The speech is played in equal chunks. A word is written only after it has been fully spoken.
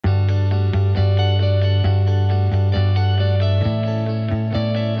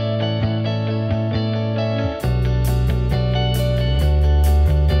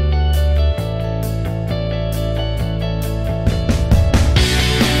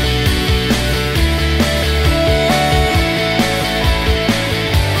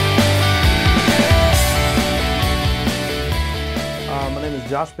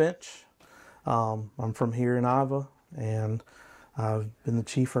Josh Bench. I'm from here in Ivor, and I've been the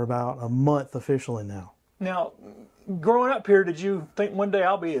chief for about a month officially now. Now, growing up here, did you think one day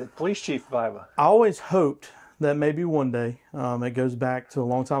I'll be a police chief of Ivor? I always hoped that maybe one day. It goes back to a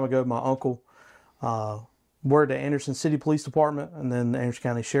long time ago. My uncle worked at Anderson City Police Department and then the Anderson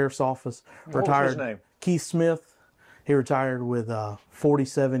County Sheriff's Office. What was his name? Keith Smith. He retired with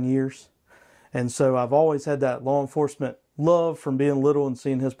 47 years. And so I've always had that law enforcement love from being little and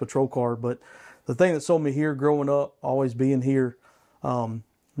seeing his patrol car. But the thing that sold me here growing up, always being here,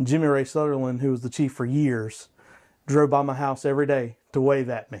 Jimmy Ray Sutherland, who was the chief for years, drove by my house every day to wave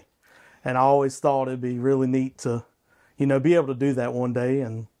at me. And I always thought it'd be really neat to, be able to do that one day,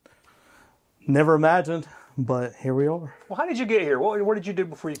 and never imagined, but here we are. Well, how did you get here? What did you do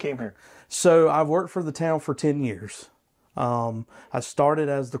before you came here? So I've worked for the town for 10 years. I started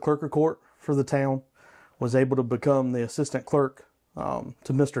as the clerk of court for the town, was able to become the assistant clerk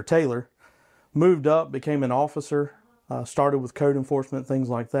to Mr. Taylor, moved up, became an officer, started with code enforcement, things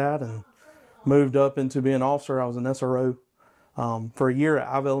like that, and moved up into being an officer. I was an SRO for a year at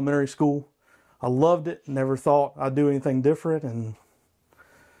Ivor Elementary School. I loved it, never thought I'd do anything different, and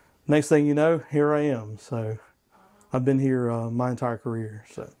next thing you know, here I am. So I've been here my entire career.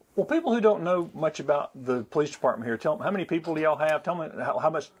 So. Well, people who don't know much about the police department here, tell them, how many people do y'all have? Tell me how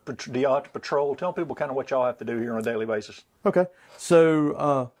much do y'all have to patrol? Tell people kind of what y'all have to do here on a daily basis. Okay.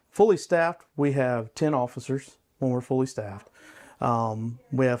 So fully staffed, we have 10 officers when we're fully staffed.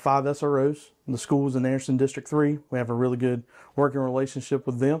 We have 5 SROs. The schools in Anderson District 3, we have a really good working relationship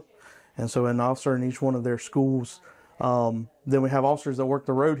with them. And so an officer in each one of their schools. Then we have officers that work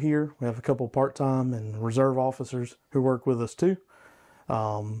the road here. We have a couple part-time and reserve officers who work with us too.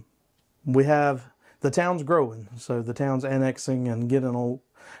 We have, the town's growing, so the town's annexing and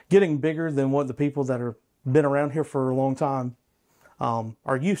getting bigger than what the people that have been around here for a long time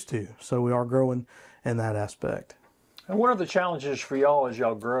are used to. So we are growing in that aspect. And what are the challenges for y'all as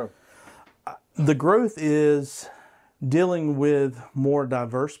y'all grow? The growth is dealing with more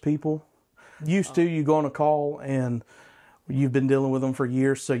diverse people. Used to, you go on a call and you've been dealing with them for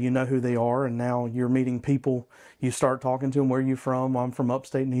years, so you know who they are, and now you're meeting people. You start talking to them, where are you from? I'm from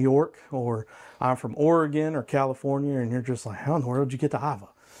upstate New York, or I'm from Oregon or California, and you're just like, how in the world did you get to Ivor?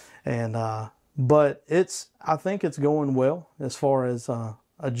 And but I think it's going well as far as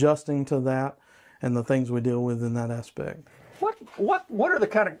adjusting to that and the things we deal with in that aspect. What are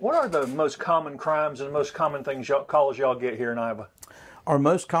the most common crimes and the most common calls y'all get here in Ivor? Our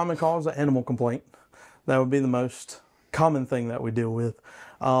most common call is an animal complaint. That would be the most common thing that we deal with.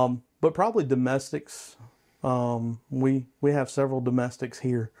 But probably domestics. We have several domestics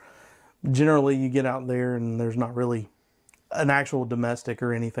here. Generally, you get out there and there's not really an actual domestic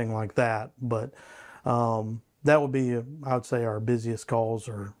or anything like that. But that would be, I would say, our busiest calls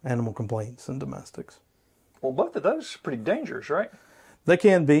are animal complaints and domestics. Well, both of those are pretty dangerous, right? They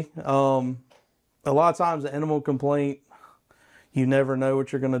can be. A lot of times, the animal complaint, you never know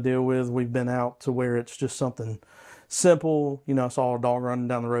what you're going to deal with. We've been out to where it's just something simple. I saw a dog running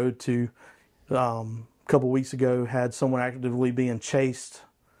down the road to a couple weeks ago, had someone actively being chased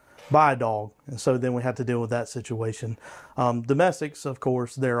by a dog. And so then we had to deal with that situation. Domestics, of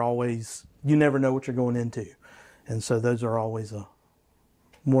course, they're always, you never know what you're going into. And so those are always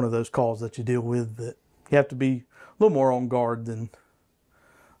one of those calls that you deal with that you have to be a little more on guard than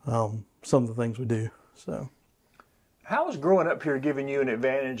some of the things we do. So, how is growing up here giving you an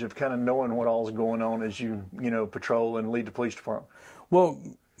advantage of kind of knowing what all is going on as you patrol and lead the police department? Well,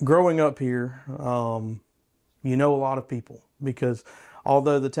 growing up here, you know a lot of people, because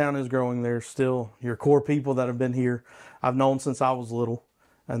although the town is growing, there's still your core people that have been here. I've known since I was little,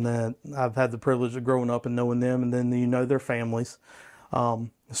 and then I've had the privilege of growing up and knowing them, and then their families.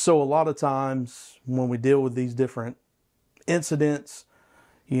 So a lot of times when we deal with these different incidents,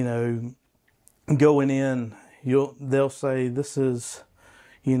 going in, they'll say, this is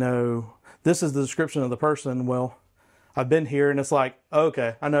the description of the person. Well, I've been here, and it's like,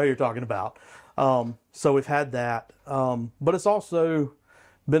 okay, I know who you're talking about. So we've had that. But it's also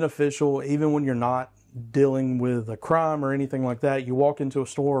beneficial, even when you're not dealing with a crime or anything like that. You walk into a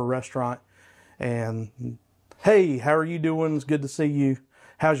store or a restaurant and, hey, how are you doing? It's good to see you.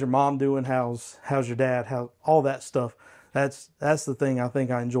 How's your mom doing? How's your dad? All that stuff. That's the thing I think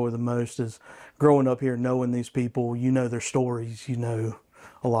I enjoy the most, is growing up here, knowing these people. You know their stories. You know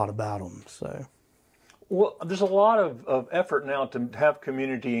a lot about them. So, well, there's a lot of effort now to have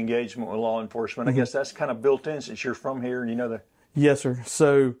community engagement with law enforcement. I guess that's kind of built in since you're from here and you know that. Yes, sir.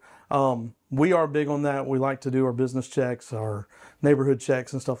 So we are big on that. We like to do our business checks, our neighborhood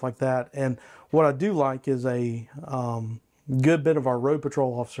checks and stuff like that. And what I do like is good bit of our road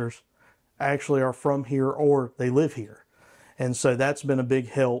patrol officers actually are from here or they live here. And so that's been a big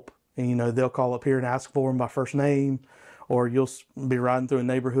help. And, you know, they'll call up here and ask for them by first name, or you'll be riding through a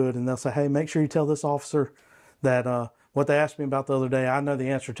neighborhood and they'll say, hey, make sure you tell this officer that what they asked me about the other day, I know the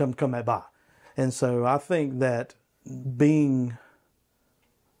answer, tell them to come back by. And so I think that being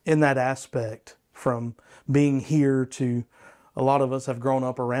in that aspect, from being here to a lot of us have grown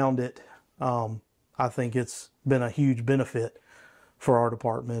up around it, I think it's been a huge benefit for our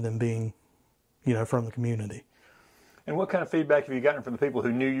department and being, you know, from the community. And what kind of feedback have you gotten from the people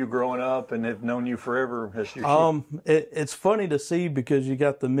who knew you growing up and have known you forever as your chief? It's funny to see, because you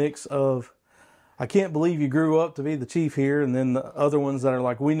got the mix of, I can't believe you grew up to be the chief here, and then the other ones that are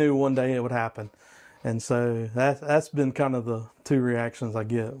like, we knew one day it would happen. And so that's been kind of the two reactions I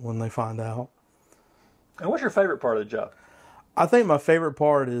get when they find out. And what's your favorite part of the job? I think my favorite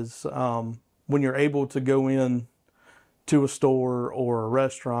part is when you're able to go in to a store or a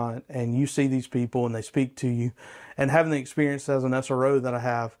restaurant and you see these people and they speak to you, and having the experience as an SRO that I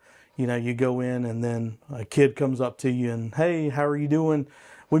have, you know, you go in and then a kid comes up to you and, hey, how are you doing?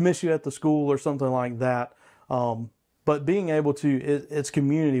 We miss you at the school, or something like that. But being able to, it's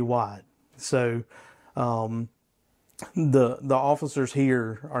community wide. So the officers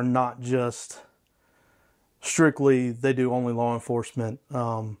here are not just strictly, they do only law enforcement.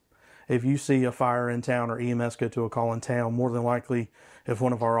 If you see a fire in town or EMS go to a call in town, more than likely, if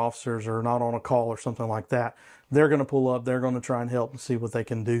one of our officers are not on a call or something like that, they're going to pull up, they're going to try and help and see what they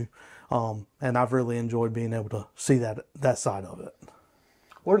can do. And I've really enjoyed being able to see that side of it.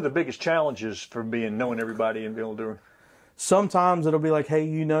 What are the biggest challenges for knowing everybody and being able to do it? Sometimes it'll be like, hey,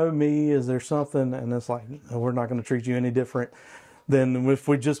 you know me, is there something? And it's like, we're not going to treat you any different than if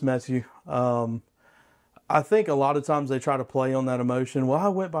we just met you. I think a lot of times they try to play on that emotion. Well, I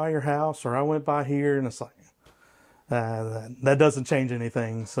went by your house, or I went by here, and it's like, that doesn't change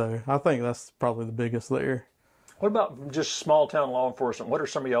anything. So I think that's probably the biggest there. What about just small town law enforcement? What are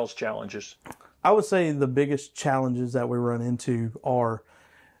some of y'all's challenges? I would say the biggest challenges that we run into are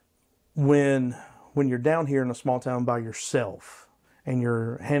when you're down here in a small town by yourself and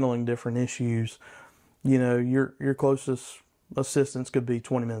you're handling different issues. You know, your closest assistance could be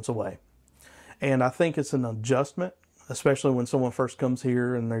 20 minutes away. And I think it's an adjustment, especially when someone first comes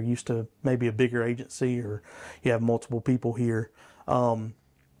here and they're used to maybe a bigger agency, or you have multiple people here.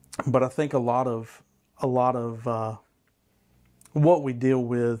 But I think a lot of what we deal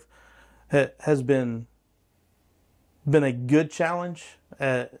with has been a good challenge,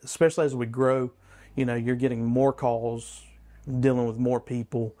 especially as we grow. You know, you're getting more calls, dealing with more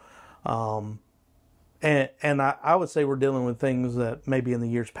people. And I would say we're dealing with things that maybe in the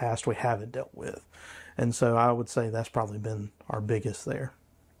years past we haven't dealt with. And so I would say that's probably been our biggest there.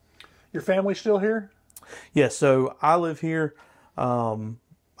 Your family still here? Yeah, so I live here.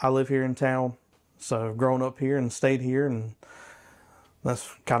 I live here in town. So I've grown up here and stayed here, and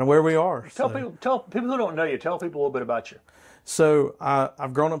that's kind of where we are. Tell people who don't know you, tell people a little bit about you. So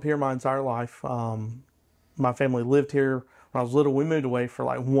I've grown up here my entire life. My family lived here when I was little. We moved away for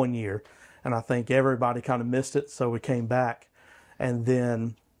like 1 year. And I think everybody kind of missed it, so we came back. And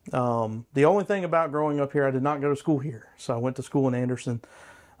then the only thing about growing up here, I did not go to school here. So I went to school in Anderson,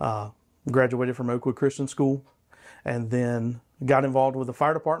 graduated from Oakwood Christian School, and then got involved with the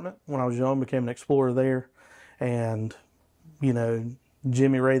fire department when I was young, became an explorer there. And, you know,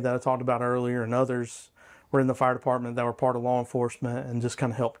 Jimmy Ray that I talked about earlier and others were in the fire department that were part of law enforcement, and just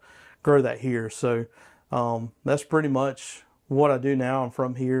kind of helped grow that here. So that's pretty much what I do now. I'm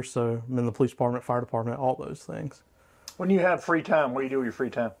from here, so I'm in the police department, fire department, all those things. When you have free time, what do you do with your free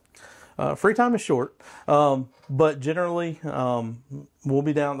time? Free time is short, but generally we'll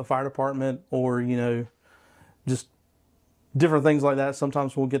be down at the fire department, or, you know, just different things like that.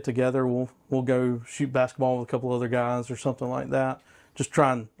 Sometimes we'll get together, we'll go shoot basketball with a couple other guys or something like that. Just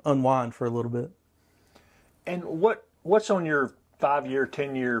try and unwind for a little bit. And what's on your 5-year,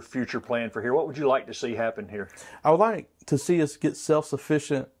 10-year future plan for here? What would you like to see happen here? I would like to see us get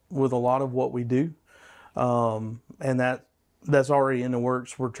self-sufficient with a lot of what we do. And that's already in the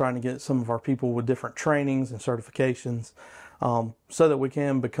works. We're trying to get some of our people with different trainings and certifications, so that we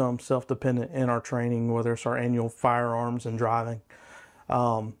can become self-dependent in our training, whether it's our annual firearms and driving.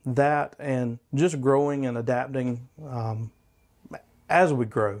 That, and just growing and adapting as we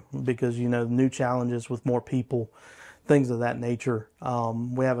grow, because, you know, new challenges with more people, things of that nature.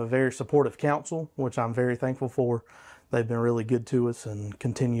 We have a very supportive council, which I'm very thankful for. They've been really good to us and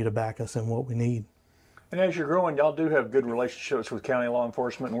continue to back us in what we need. And as you're growing, y'all do have good relationships with county law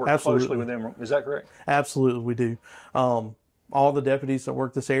enforcement and work Absolutely. closely with them. Is that correct? Absolutely, we do. all the deputies that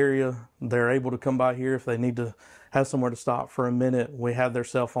work this area, they're able to come by here if they need to have somewhere to stop for a minute. We have their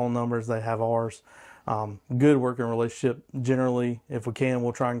cell phone numbers. They have ours. Good working relationship. Generally, if we can,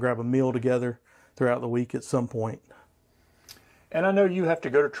 we'll try and grab a meal together throughout the week at some point. And I know you have to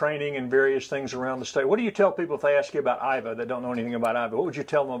go to training and various things around the state. What do you tell people if they ask you about IVA that don't know anything about IVA? What would you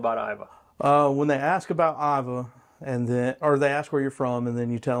tell them about IVA? When they ask about IVA, or they ask where you're from, and then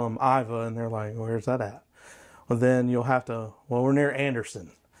you tell them IVA, and they're like, "Where's that at?" Well, then you'll have to, "Well, we're near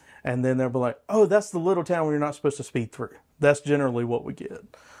Anderson," and then they'll be like, "Oh, that's the little town where you're not supposed to speed through." That's generally what we get.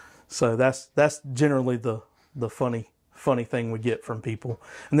 So that's generally the funny thing we get from people,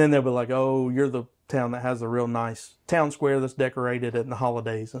 and then they'll be like, "Oh, you're the town that has a real nice town square that's decorated at the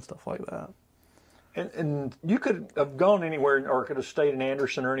holidays and stuff like that." And you could have gone anywhere or could have stayed in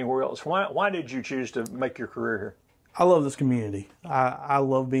Anderson or anywhere else. Why did you choose to make your career here? I love this community. I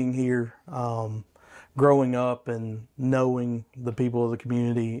love being here, growing up and knowing the people of the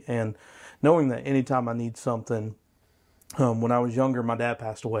community and knowing that anytime I need something. When I was younger, my dad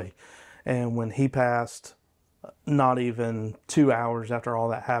passed away. And when he passed, not even 2 hours after all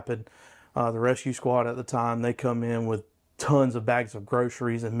that happened, the rescue squad at the time, they come in with tons of bags of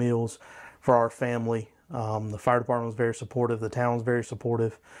groceries and meals for our family. The fire department was very supportive. The town was very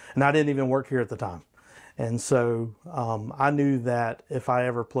supportive. And I didn't even work here at the time. And so I knew that if I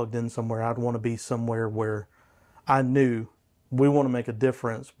ever plugged in somewhere, I'd want to be somewhere where I knew we want to make a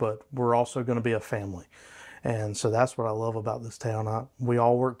difference, but we're also going to be a family. And so that's what I love about this town. We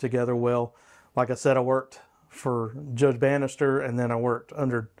all work together well. Like I said, I worked for Judge Bannister, and then I worked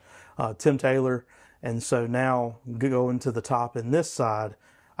under Tim Taylor. And so now going to the top in this side,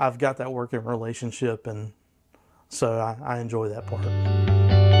 I've got that working relationship, and so I enjoy that part.